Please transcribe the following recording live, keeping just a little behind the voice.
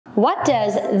What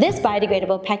does this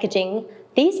biodegradable packaging,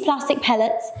 these plastic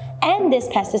pellets, and this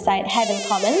pesticide have in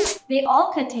common? They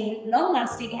all contain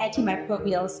long-lasting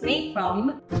antimicrobials made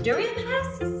from durian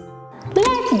husks.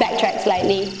 Let's backtrack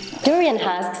slightly. Durian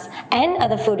husks and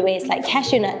other food waste like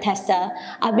cashew nut tester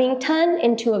are being turned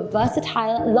into a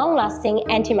versatile, long-lasting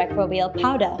antimicrobial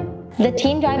powder. The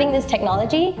team driving this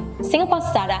technology? Singapore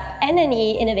startup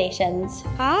N&E Innovations.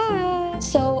 Hi!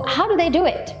 So how do they do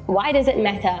it? Why does it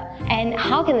matter? And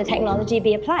how can the technology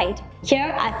be applied?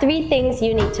 Here are 3 things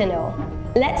you need to know.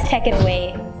 Let's take it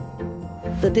away.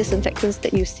 The disinfectants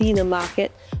that you see in the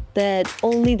market that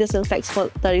only disinfects for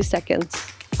 30 seconds.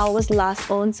 Ours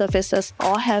last on surfaces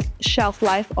or have shelf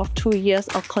life of 2 years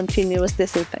of continuous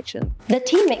disinfection. The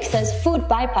team mixes food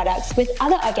byproducts with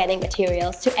other organic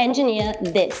materials to engineer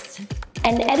this.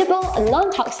 An edible,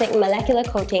 non-toxic molecular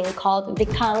coating called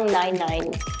Vikang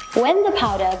 99. When the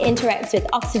powder interacts with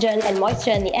oxygen and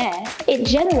moisture in the air, it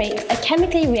generates a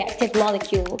chemically reactive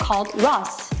molecule called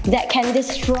ROS that can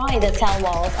destroy the cell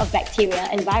walls of bacteria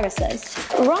and viruses.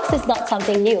 ROS is not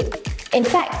something new. In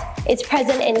fact, it's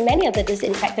present in many of the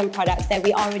disinfectant products that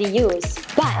we already use.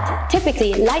 But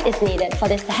typically, light is needed for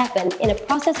this to happen in a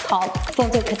process called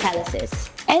photocatalysis.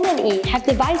 N&E have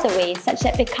devised a way such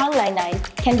that Vikang 99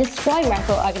 can destroy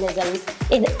microorganisms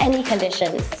in any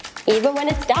conditions, even when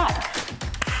it's dark,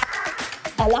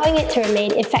 allowing it to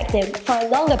remain effective for a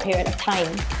longer period of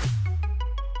time.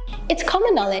 It's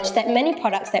common knowledge that many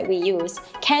products that we use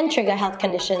can trigger health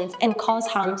conditions and cause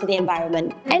harm to the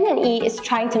environment. N&E is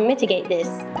trying to mitigate this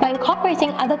by incorporating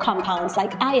other compounds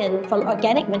like iron from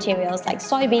organic materials like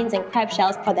soybeans and crab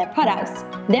shells for their products.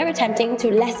 They're attempting to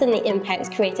lessen the impacts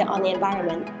created on the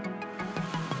environment.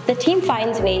 The team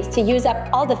finds ways to use up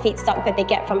all the feedstock that they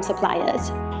get from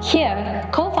suppliers. Here,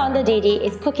 co-founder Didi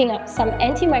is cooking up some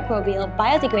antimicrobial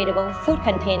biodegradable food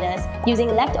containers using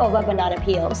leftover banana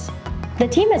peels. The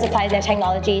team has applied their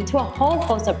technology to a whole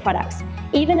host of products,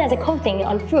 even as a coating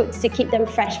on fruits to keep them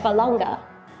fresh for longer.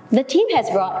 The team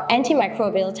has brought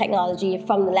antimicrobial technology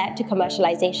from the lab to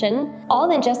commercialization,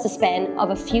 all in just a span of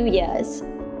a few years.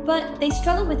 But they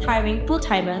struggle with hiring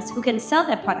full-timers who can sell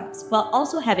their products while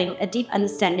also having a deep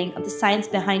understanding of the science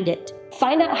behind it.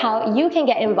 Find out how you can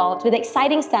get involved with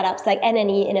exciting startups like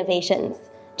N&E Innovations.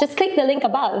 Just click the link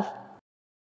above.